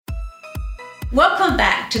Welcome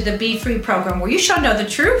back to the Be Free program, where you shall know the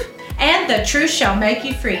truth, and the truth shall make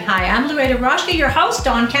you free. Hi, I'm Loretta Roshke, your host.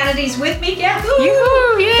 Dawn Kennedy's with me. Yeah,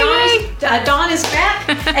 Dawn is back,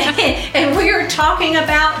 and we are talking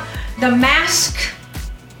about the mask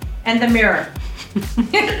and the mirror.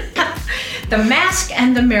 The mask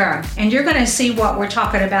and the mirror, and you're going to see what we're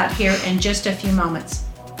talking about here in just a few moments.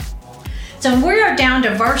 So we are down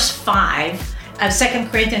to verse 5 of 2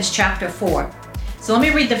 Corinthians chapter 4. So let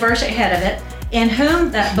me read the verse ahead of it. In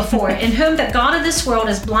whom the God of this world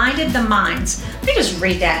has blinded the minds. Let me just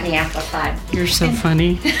read that in the Amplified. You're so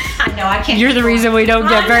funny. I know, I can't. You're the reason we don't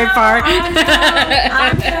get very far.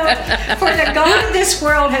 I know. For the God of this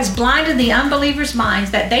world has blinded the unbelievers'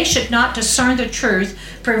 minds that they should not discern the truth,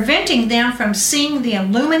 preventing them from seeing the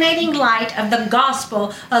illuminating light of the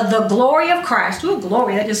gospel of the glory of Christ. Ooh,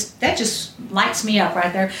 glory, that just lights me up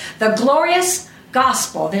right there. The glorious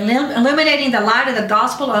gospel, illuminating the light of the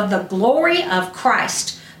gospel of the glory of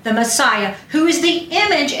Christ, the Messiah, who is the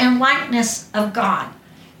image and likeness of God.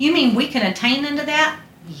 You mean we can attain into that?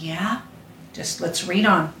 Yeah. Just let's read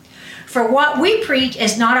on. For what we preach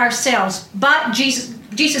is not ourselves, but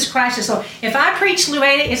Jesus Christ. So if I preach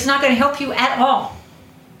Loretta, it's not going to help you at all.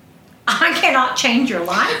 I cannot change your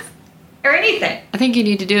life or anything. I think you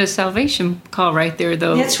need to do a salvation call right there,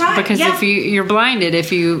 though. That's right. Because if you're blinded,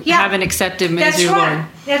 if you haven't accepted Him as your Lord.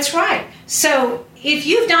 That's right. So if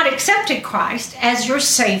you've not accepted Christ as your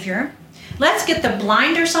Savior, let's get the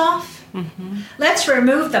blinders off. Mm-hmm. Let's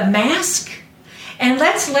remove the mask. And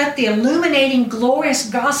let's let the illuminating, glorious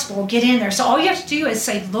gospel get in there. So all you have to do is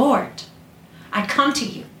say, Lord, I come to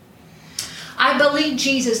you. I believe,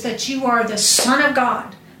 Jesus, that you are the Son of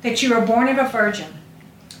God, that you were born of a virgin,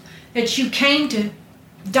 that you came to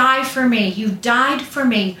die for me. You died for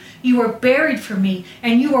me. You were buried for me.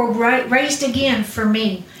 And you were raised again for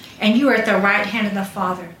me. And you are at the right hand of the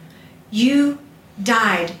Father. You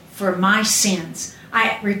died for my sins.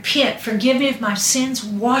 I repent. Forgive me of my sins.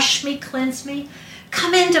 Wash me. Cleanse me.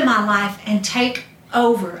 Come into my life and take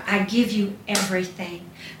over. I give you everything.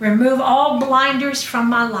 Remove all blinders from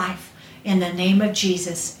my life. In the name of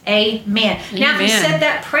Jesus. Amen. Now, if you said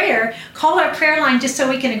that prayer, call our prayer line just so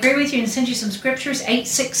we can agree with you and send you some scriptures,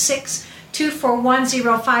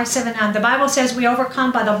 866-241-0579. The Bible says we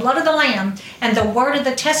overcome by the blood of the Lamb and the word of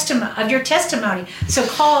your testimony. So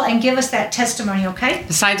call and give us that testimony, okay?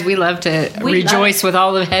 Besides, we love to rejoice with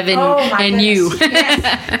all of heaven and you.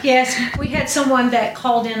 Yes. We had someone that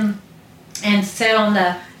called in and said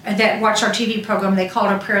that watched our TV program, they called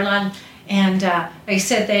our prayer line. And they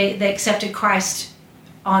said they accepted Christ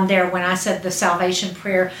on there when I said the salvation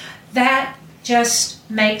prayer. That just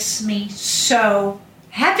makes me so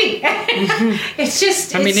happy. It's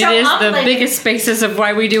just, it is the biggest basis of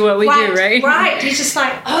why we do what we do, right? Right. It's just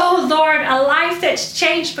like, oh, Lord, a life that's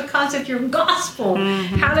changed because of your gospel.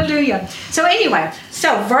 Mm-hmm. Hallelujah. So anyway,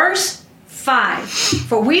 verse 5.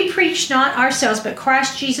 For we preach not ourselves, but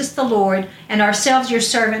Christ Jesus the Lord, and ourselves your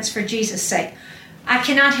servants for Jesus' sake. I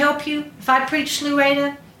cannot help you. If I preach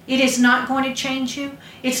Loretta, it is not going to change you.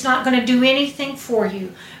 It's not going to do anything for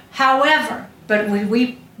you. However, but when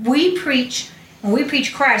we preach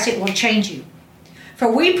Christ, it will change you.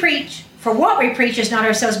 For what we preach is not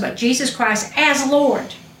ourselves, but Jesus Christ as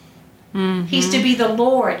Lord. Mm-hmm. He's to be the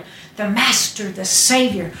Lord, the Master, the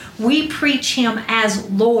Savior. We preach Him as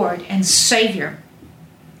Lord and Savior.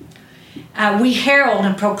 We herald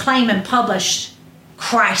and proclaim and publish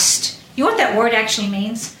Christ. You know what that word actually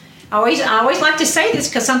means? I always like to say this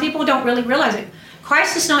because some people don't really realize it.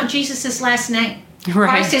 Christ is not Jesus' last name. Right.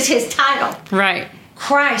 Christ is His title. Right.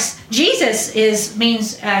 Christ. Jesus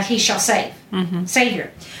means He shall save. Mm-hmm.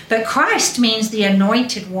 Savior. But Christ means the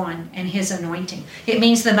anointed one and His anointing. It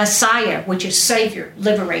means the Messiah, which is Savior,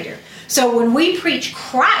 liberator. So when we preach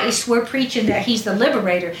Christ, we're preaching that He's the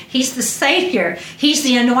liberator. He's the Savior. He's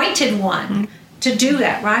the anointed one. Mm-hmm. To do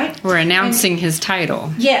that, right? We're announcing His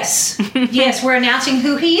title. Yes. Yes, we're announcing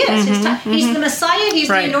who He is. Mm-hmm, He's the Messiah. He's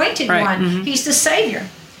the anointed one. Mm-hmm. He's the Savior.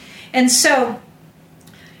 And so,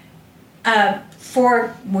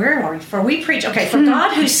 for we preach, for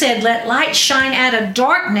God who said, let light shine out of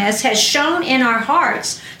darkness, has shone in our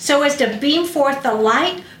hearts so as to beam forth the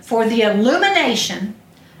light for the illumination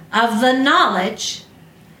of the knowledge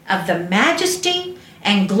of the majesty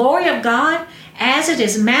and glory of God, as it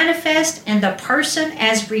is manifest in the person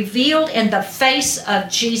as revealed in the face of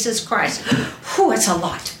Jesus Christ. Whew, it's a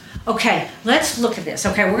lot. Okay, let's look at this.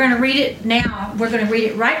 Okay, we're going to read it now. We're going to read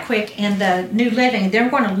it right quick in the New Living. Then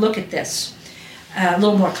we're going to look at this a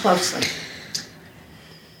little more closely.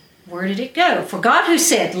 Where did it go? For God who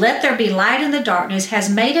said, let there be light in the darkness, has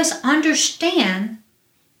made us understand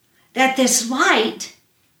that this light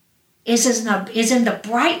is in the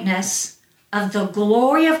brightness of the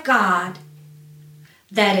glory of God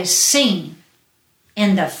that is seen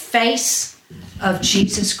in the face of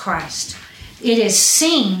Jesus Christ. It is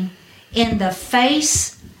seen in the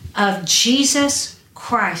face of Jesus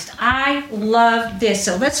Christ. I love this.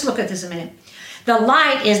 So let's look at this a minute. The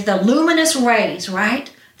light is the luminous rays,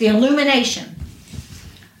 right? The illumination.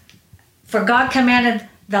 For God commanded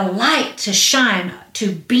the light to shine,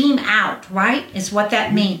 to beam out, right? Is what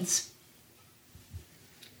that means.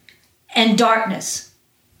 And darkness.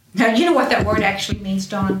 Now, you know what that word actually means,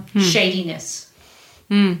 Dawn? Shadiness.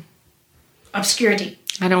 Obscurity.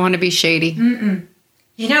 I don't want to be shady.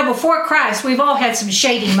 You know, before Christ, we've all had some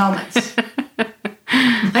shady moments.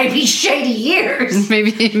 Maybe shady years.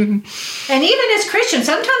 Maybe. And even as Christians,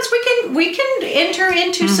 sometimes we can enter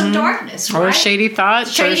into some darkness, right? Or shady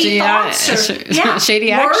thoughts. Shady thoughts.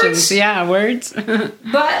 Shady actions. Yeah, words.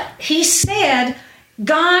 But he said,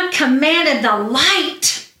 God commanded the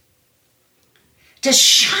light to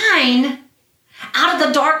shine out of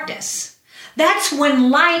the darkness. That's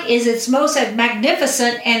when light is its most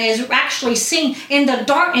magnificent and is actually seen. In the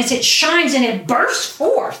darkness, it shines and it bursts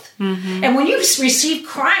forth. And when you receive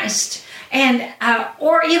Christ, and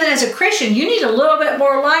or even as a Christian, you need a little bit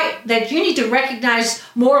more light, that you need to recognize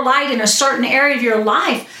more light in a certain area of your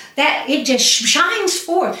life, that it just shines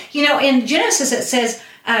forth. You know, in Genesis it says,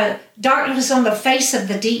 darkness on the face of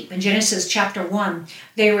the deep. In Genesis chapter 1,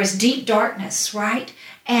 there was deep darkness, right?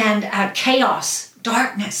 And chaos,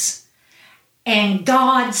 darkness. And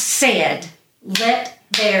God said, let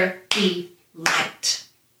there be light.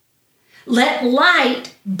 Let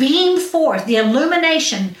light beam forth, the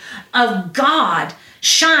illumination of God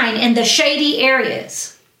shine in the shady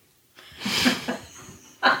areas.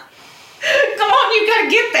 Come on, you got to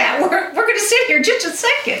get that. We're going to sit here just a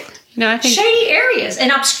second. You know, I think shady areas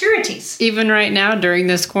and obscurities. Even right now during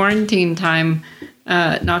this quarantine time,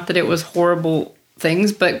 not that it was horrible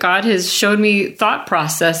things, but God has showed me thought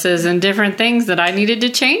processes and different things that I needed to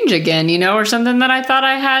change again, you know, or something that I thought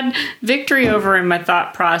I had victory over in my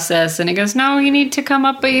thought process. And he goes, no, you need to come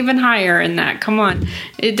up even higher in that. Come on.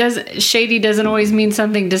 Shady doesn't always mean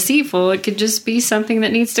something deceitful. It could just be something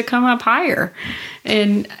that needs to come up higher.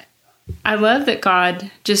 And I love that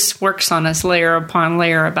God just works on us layer upon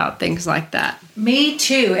layer about things like that. Me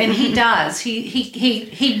too, and He does.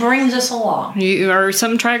 He brings us along. Or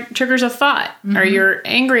some triggers a thought, or you're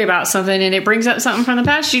angry about something, and it brings up something from the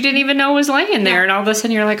past you didn't even know was laying there, and all of a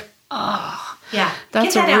sudden you're like, oh, yeah,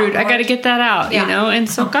 that's rude. I got to get that out, you know. And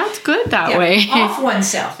so God's good that way. Off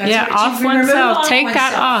oneself. That's off oneself. Take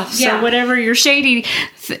that off. Yeah. So whatever your shady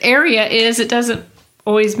area is, it doesn't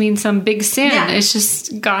always mean some big sin. Yeah. It's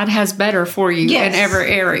just God has better for you in every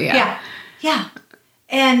area. Yeah.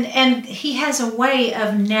 And He has a way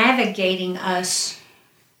of navigating us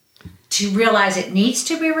to realize it needs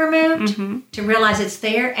to be removed, to realize it's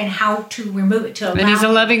there, and how to remove it. And He's a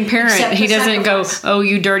loving parent. He doesn't go, "Oh,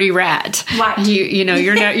 you dirty rat! Right? You know,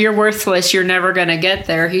 you're worthless. You're never going to get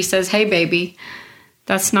there." He says, "Hey, baby,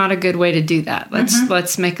 that's not a good way to do that.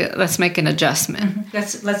 Let's make an adjustment.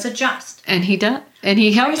 Let's adjust." And He does. And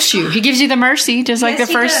He helps you. He gives you the mercy, just like the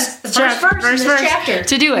first verse in this chapter,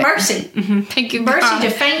 to do it. Mercy. Thank you, mercy God.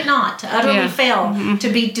 to faint not, to utterly fail, to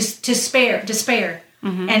be despair,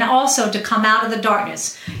 and also to come out of the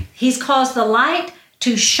darkness. He's caused the light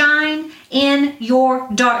to shine in your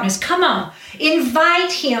darkness. Come on.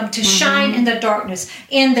 Invite Him to shine in the darkness,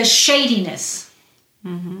 in the shadiness.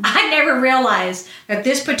 I never realized that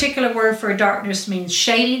this particular word for darkness means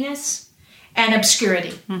shadiness and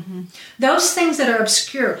obscurity. Those things that are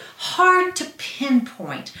obscure, hard to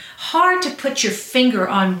pinpoint, hard to put your finger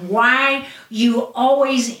on why you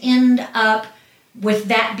always end up with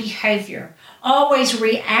that behavior, always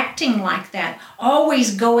reacting like that,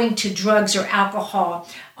 always going to drugs or alcohol,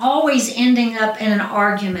 always ending up in an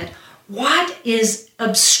argument. What is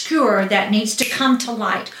obscure that needs to come to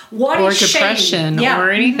light? What is depression shady? Or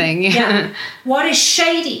anything. What is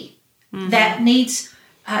shady that needs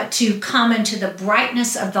to come into the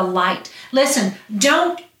brightness of the light? Listen,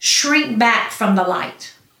 don't shrink back from the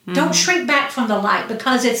light. Don't shrink back from the light,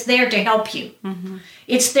 because it's there to help you.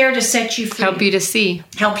 It's there to set you free. Help you to see.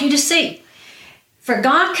 Help you to see. For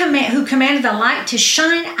God who commanded the light to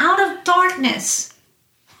shine out of darkness.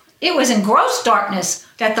 It was in gross darkness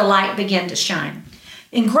that the light began to shine.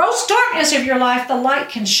 In gross darkness of your life, the light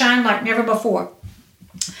can shine like never before.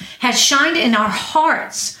 Has shined in our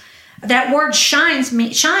hearts. That word shine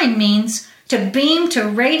means to beam, to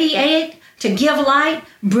radiate, to give light,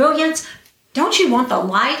 brilliance. Don't you want the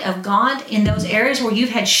light of God in those areas where you've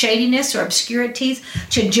had shadiness or obscurities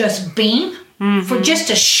to just beam, for just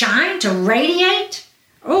to shine, to radiate?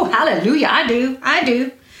 Oh, hallelujah. I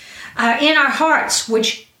do. In our hearts,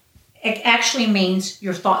 which actually means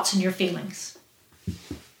your thoughts and your feelings.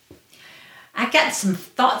 I got some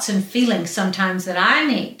thoughts and feelings sometimes that I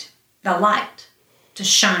need the light to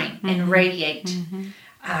shine and radiate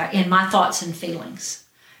in my thoughts and feelings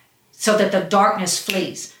so that the darkness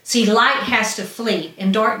flees. See, light has to flee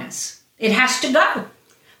in darkness. It has to go.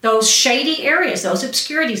 Those shady areas, those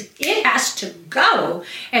obscurities, it has to go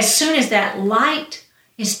as soon as that light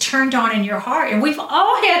is turned on in your heart. And we've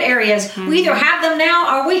all had areas, we either have them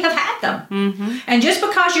now or we have had them. And just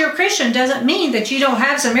because you're a Christian doesn't mean that you don't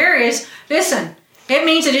have some areas. Listen, it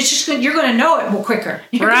means that it's just you're going to know it more quicker.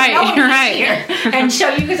 You're right. And so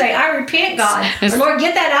you can say, I repent, God. Or, Lord,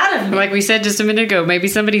 get that out of me. Like we said just a minute ago, maybe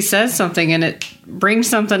somebody says something and it brings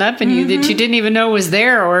something up in you that you didn't even know was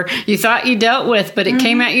there, or you thought you dealt with, but it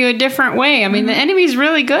came at you a different way. I mean, the enemy's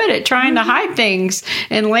really good at trying to hide things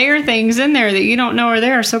and layer things in there that you don't know are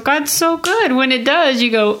there. So God's so good. When it does,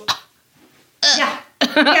 you go, Yeah.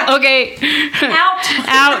 Okay.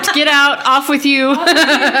 Out. Get out. Off with you. Be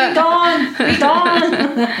gone.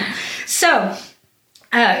 So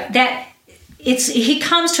he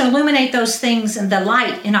comes to illuminate those things and the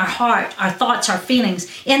light in our heart, our thoughts, our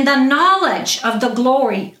feelings, in the knowledge of the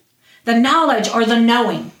glory, the knowledge or the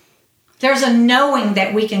knowing. There's a knowing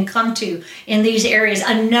that we can come to in these areas,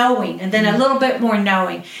 a knowing, and then a little bit more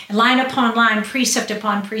knowing, line upon line, precept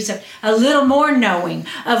upon precept, a little more knowing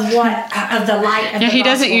of what of the light of the he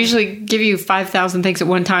doesn't gospel. usually give you 5,000 things at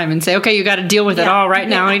one time and say, okay, you got to deal with it all right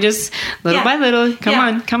now. And he just little by little, come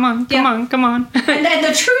on. And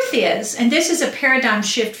the truth is, and this is a paradigm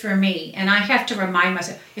shift for me, and I have to remind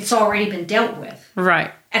myself, it's already been dealt with.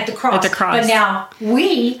 Right. At the cross. But now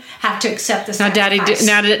we have to accept the sacrifice.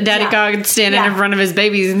 Daddy God's standing in front of his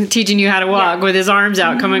babies and teaching you how to walk with his arms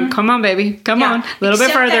out. Come on, baby. Come on. A little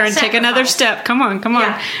bit further and take another step. Come on.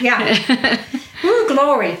 Ooh,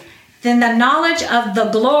 glory. Then the knowledge of the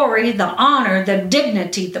glory, the honor, the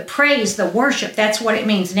dignity, the praise, the worship. That's what it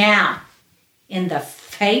means now. In the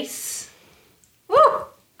face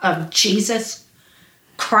of Jesus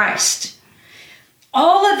Christ.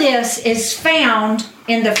 All of this is found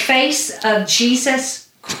in the face of Jesus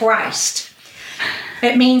Christ.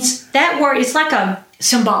 It means that word, it's like a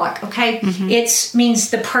symbolic, okay? It means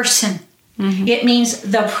the person. It means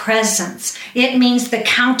the presence. It means the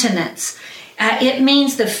countenance. It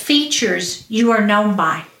means the features you are known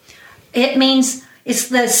by. It means it's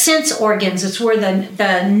the sense organs. It's where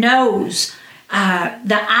the nose,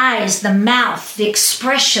 the eyes, the mouth, the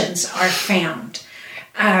expressions are found.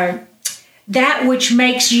 That which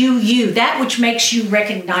makes you, that which makes you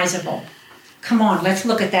recognizable. Come on, let's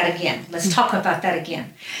look at that again. Let's talk about that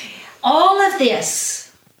again. All of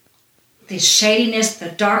this, the shadiness, the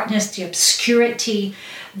darkness, the obscurity,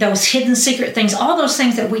 those hidden secret things, all those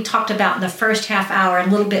things that we talked about in the first half hour and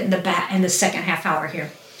a little bit in the second half hour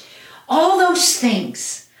here. All those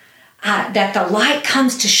things that the light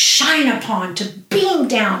comes to shine upon, to beam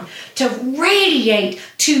down, to radiate,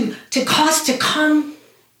 to cause to come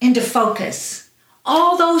into focus.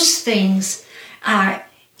 All those things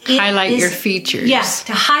highlight your features. Yes,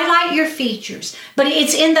 to highlight your features. But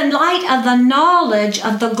it's in the light of the knowledge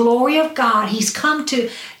of the glory of God. He's come to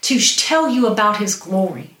tell you about his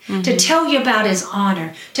glory, to tell you about his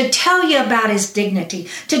honor, to tell you about his dignity,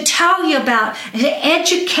 to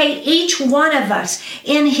educate each one of us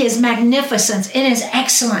in his magnificence, in his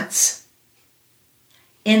excellence,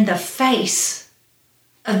 in the face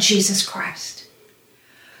of Jesus Christ.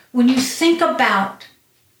 When you think about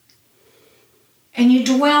and you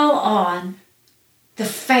dwell on the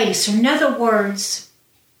face, or in other words,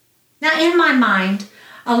 now in my mind,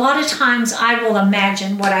 a lot of times I will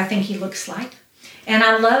imagine what I think he looks like. And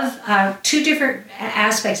I love two different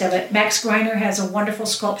aspects of it. Max Greiner has a wonderful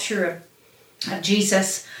sculpture of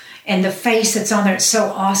Jesus, and the face that's on there, it's so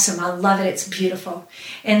awesome. I love it. It's beautiful.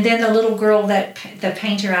 And then the little girl, the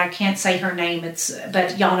painter, I can't say her name,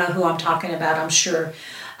 but y'all know who I'm talking about, I'm sure.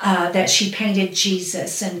 That she painted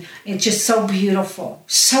Jesus, and it's just so beautiful,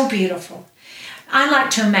 so beautiful. I like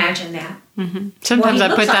to imagine that. Sometimes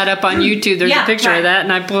I put that up on YouTube. There's a picture of that,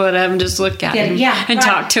 and I pull it up and just look at him and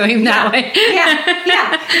talk to him that way.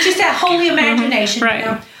 It's just that holy imagination. Right. You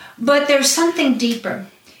know? But there's something deeper.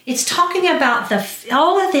 It's talking about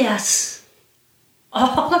all of this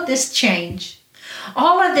change,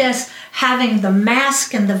 all of this having the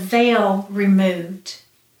mask and the veil removed.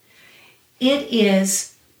 It is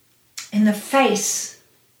in the face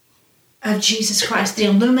of Jesus Christ, the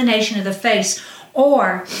illumination of the face.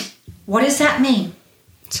 Or, what does that mean?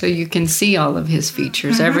 So you can see all of his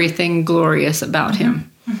features, everything glorious about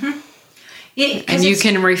him. And you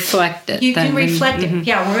can reflect it. You can reflect it.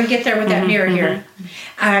 Yeah, we're going to get there with that mirror here.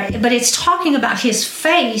 But it's talking about his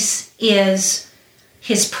face is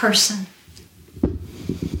his person.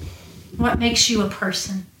 What makes you a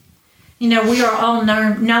person? You know, we are all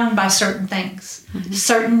known by certain things,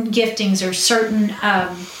 certain giftings or certain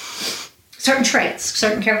traits,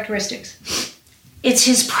 certain characteristics. It's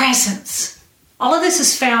his presence. All of this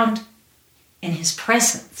is found in his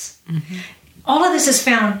presence. All of this is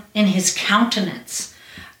found in his countenance,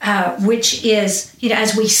 which is, you know,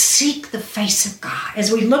 as we seek the face of God,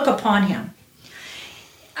 as we look upon him,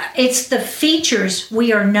 it's the features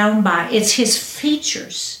we are known by. It's his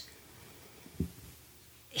features.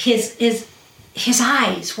 His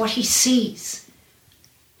eyes, what he sees,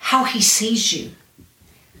 how he sees you,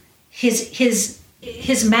 his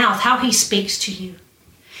mouth, how he speaks to you,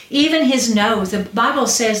 even his nose. The Bible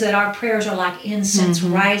says that our prayers are like incense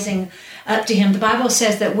rising up to him. The Bible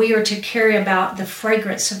says that we are to carry about the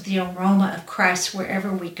fragrance of the aroma of Christ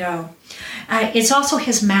wherever we go. It's also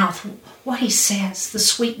his mouth, what he says, the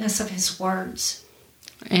sweetness of his words.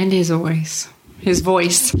 And his voice. His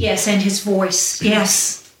voice. Yes, and his voice.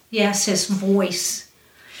 Yes, his voice.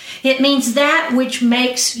 It means that which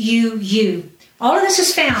makes you, you. All of this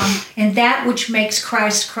is found in that which makes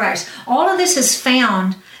Christ, Christ. All of this is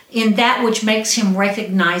found in that which makes him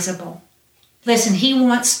recognizable. Listen, he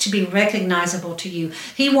wants to be recognizable to you.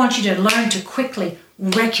 He wants you to learn to quickly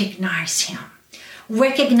recognize him.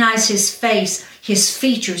 Recognize his face, his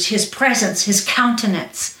features, his presence, his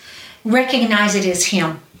countenance. Recognize it as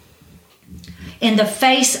him. In the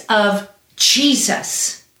face of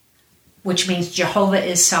Jesus, which means Jehovah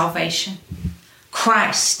is salvation.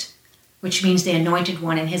 Christ, which means the anointed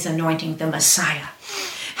one and his anointing, the Messiah.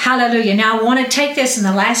 Hallelujah. Now I want to take this in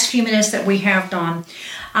the last few minutes that we have, Dawn.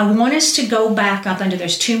 I want us to go back up under,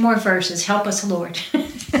 there's 2 more verses. Help us, Lord.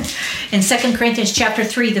 In 2 Corinthians chapter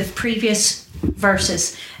 3, the previous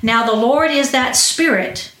verses. Now the Lord is that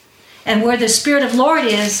Spirit, and where the Spirit of Lord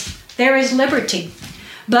is, there is liberty.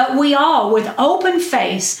 But we all, with open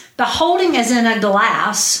face, beholding as in a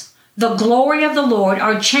glass the glory of the Lord,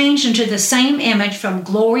 are changed into the same image from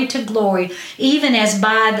glory to glory, even as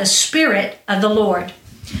by the Spirit of the Lord.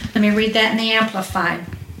 Let me read that in the Amplified.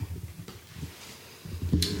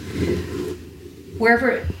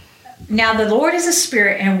 Now the Lord is a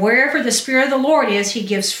Spirit, and wherever the Spirit of the Lord is, he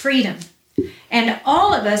gives freedom. And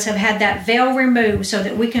all of us have had that veil removed so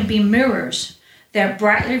that we can be mirrors that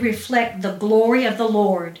brightly reflect the glory of the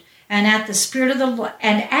Lord. And as the Spirit of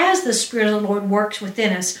the Lord works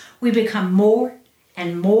within us, we become more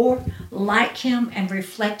and more like him and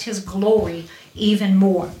reflect his glory even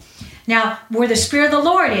more. Now, where the Spirit of the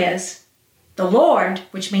Lord is, the Lord,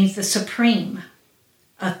 which means the supreme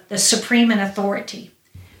in authority,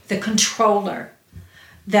 the controller,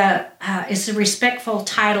 is the respectful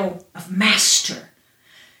title of master.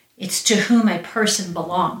 It's to whom a person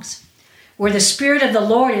belongs. Where the Spirit of the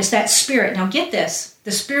Lord is that Spirit. Now get this.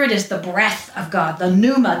 The Spirit is the breath of God, the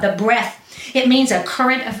pneuma, the breath. It means a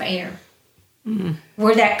current of air.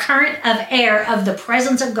 Where that current of air of the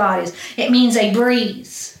presence of God is, it means a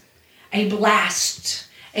breeze, a blast,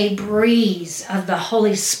 a breeze of the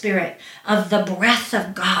Holy Spirit, of the breath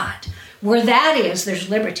of God. Where that is, there's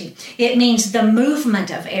liberty. It means the movement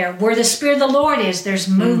of air. Where the Spirit of the Lord is, there's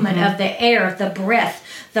movement of the air, the breath,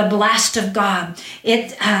 the blast of God.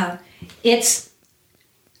 It's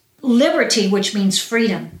liberty, which means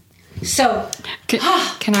freedom. So,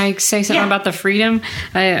 can I say something about the freedom?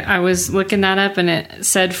 I was looking that up, and it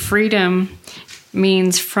said freedom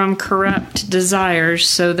means from corrupt desires,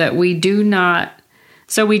 so we do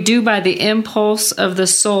by the impulse of the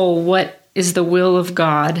soul what is the will of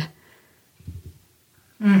God,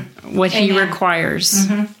 what Amen. He requires.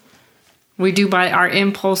 We do by our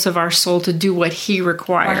impulse of our soul to do what he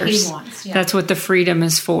requires. What he wants, yeah. That's what the freedom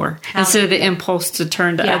is for. Hallelujah. Instead of the impulse to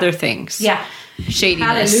turn to other things. Yeah.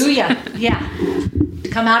 Shadiness. Hallelujah. Yeah. To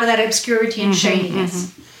come out of that obscurity and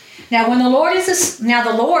shadiness. Now, the Lord is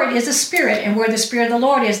a Spirit, and where the Spirit of the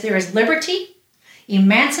Lord is, there is liberty,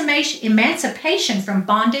 emancipation from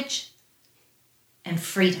bondage, and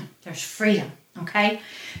freedom. There's freedom. Okay?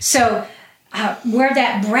 So, where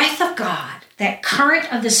that breath of God, that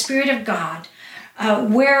current of the Spirit of God,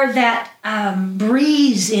 where that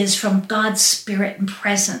breeze is from God's Spirit and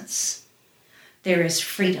presence, there is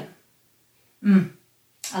freedom.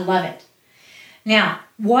 I love it. Now,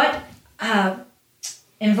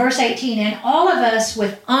 in verse 18, and all of us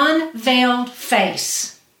with unveiled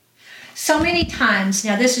face. So many times,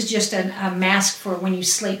 now this is just a mask for when you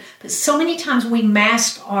sleep, but so many times we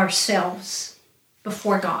mask ourselves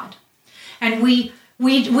before God. And we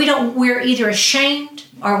we're either ashamed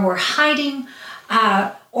or we're hiding,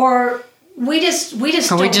 or we just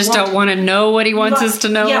don't want to know what he wants us to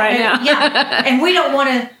know right now. Yeah, and we don't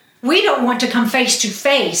want to come face to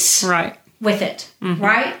face with it,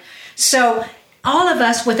 right? So all of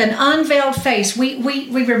us with an unveiled face, we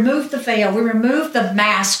remove the veil, we remove the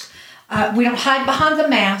mask. We don't hide behind the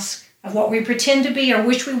mask of what we pretend to be or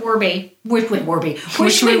wish we were.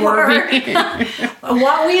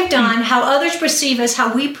 What we have done, how others perceive us,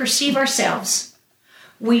 how we perceive ourselves.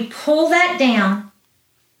 We pull that down.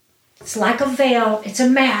 It's like a veil. It's a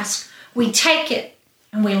mask. We take it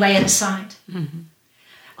and we lay it aside. Mm-hmm.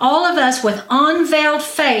 All of us with unveiled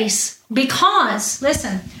face, because,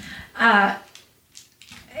 listen, but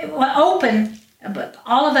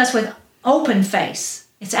all of us with open face.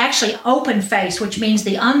 It's actually open face, which means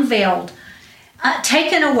the unveiled,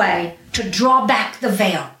 taken away to draw back the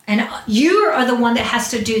veil. And you are the one that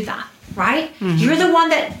has to do that, right? Mm-hmm. You're the one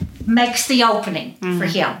that makes the opening for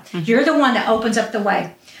him. Mm-hmm. You're the one that opens up the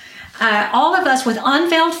way. All of us with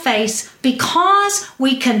unveiled face, because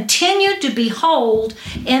we continue to behold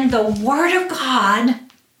in the Word of God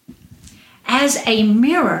as a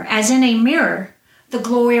mirror, as in a mirror, the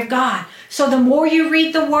glory of God. So the more you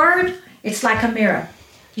read the Word, it's like a mirror.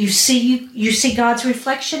 You see God's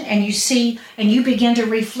reflection, and you begin to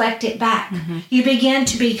reflect it back. Mm-hmm. You begin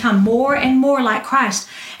to become more and more like Christ.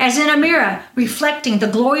 As in a mirror, reflecting the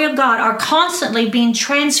glory of God, are constantly being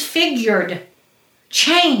transfigured,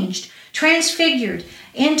 changed, transfigured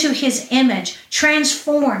into His image,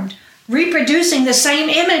 transformed, reproducing the same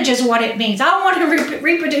image is what it means. I want to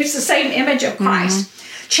reproduce the same image of Christ.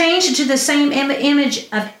 Mm-hmm. Changed into the same image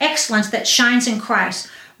of excellence that shines in Christ.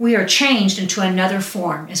 We are changed into another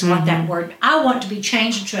form, is what that word. I want to be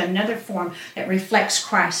changed into another form that reflects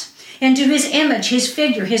Christ. Into His image, His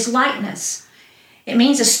figure, His likeness. It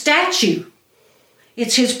means a statue.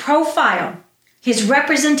 It's His profile, His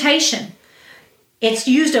representation. It's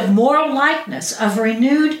used of moral likeness, of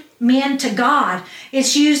renewed men to God.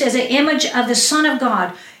 It's used as an image of the Son of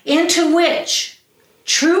God, into which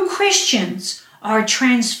true Christians are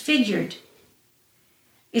transfigured.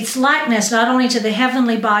 Its likeness not only to the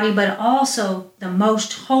heavenly body, but also the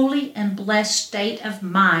most holy and blessed state of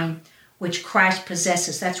mind which Christ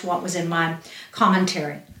possesses. That's what was in my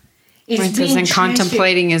commentary. It says in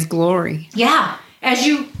contemplating His glory. Yeah, as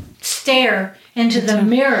you stare into the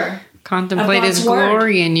mirror. Contemplate His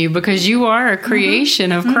glory in you, because you are a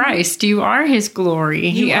creation of Christ. You are His glory.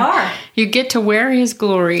 You are. You get to wear His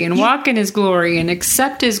glory and walk in His glory and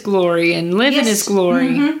accept His glory and live in His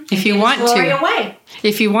glory if you want to. Away.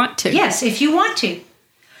 If you want to. Yes, if you want to.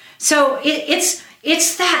 So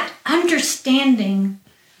it's that understanding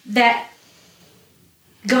that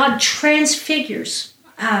God transfigures.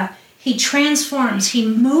 He transforms. He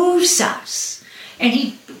moves us. And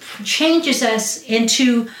He changes us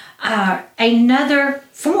into another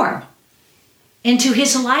form, into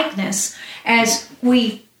His likeness. As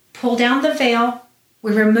we pull down the veil,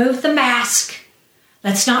 we remove the mask.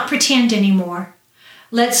 Let's not pretend anymore.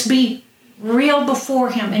 Let's be real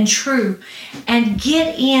before Him and true, and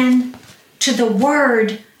get in to the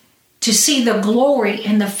Word to see the glory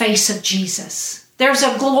in the face of Jesus. There's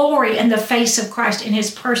a glory in the face of Christ, in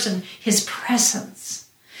His person, His presence.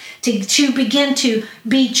 To begin to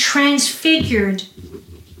be transfigured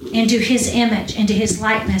into His image, into His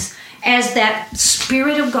likeness, as that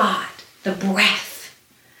Spirit of God, the breath,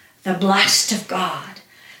 the blast of God,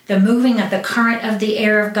 the moving of the current of the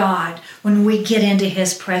air of God. When we get into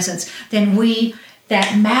His presence, then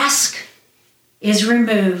that mask is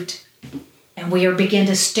removed, and we begin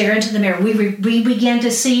to stare into the mirror. We begin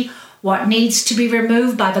to see what needs to be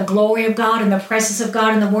removed by the glory of God and the presence of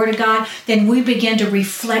God and the Word of God. Then we begin to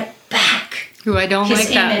reflect back. Ooh, I don't like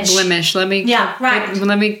that blemish. Let me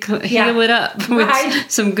heal it up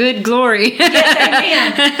with some good glory. Yes,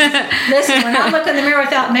 amen. Listen, when I look in the mirror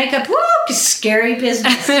without makeup, scary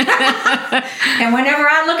business. And whenever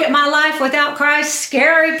I look at my life without Christ,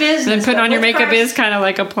 scary business. And put on your makeup Christ, is kind of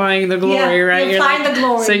like applying the glory, right? You're applying the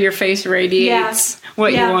glory. So your face radiates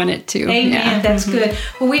what you want it to. Amen. Yeah. That's good.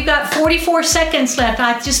 Well, we've got 44 seconds left.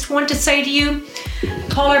 I just want to say to you,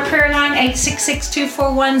 call our prayer line,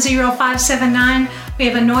 866-241-0579. We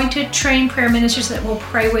have anointed, trained prayer ministers that will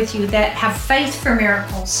pray with you, that have faith for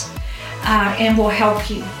miracles, and will help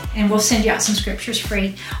you. And we'll send you out some scriptures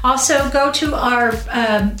free. Also, go to our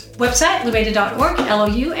website, louada.org,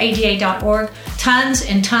 louada.org. Tons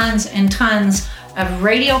and tons and tons of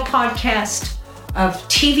radio podcasts, of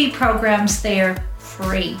TV programs there,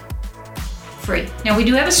 free. Now, we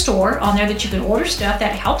do have a store on there that you can order stuff.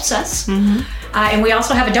 That helps us. And we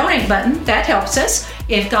also have a donate button. That helps us.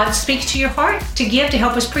 If God speaks to your heart to give, to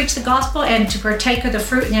help us preach the gospel, and to partake of the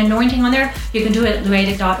fruit and the anointing on there, you can do it at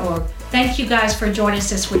lueda.org. Thank you guys for joining us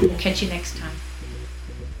this week. We'll catch you next time.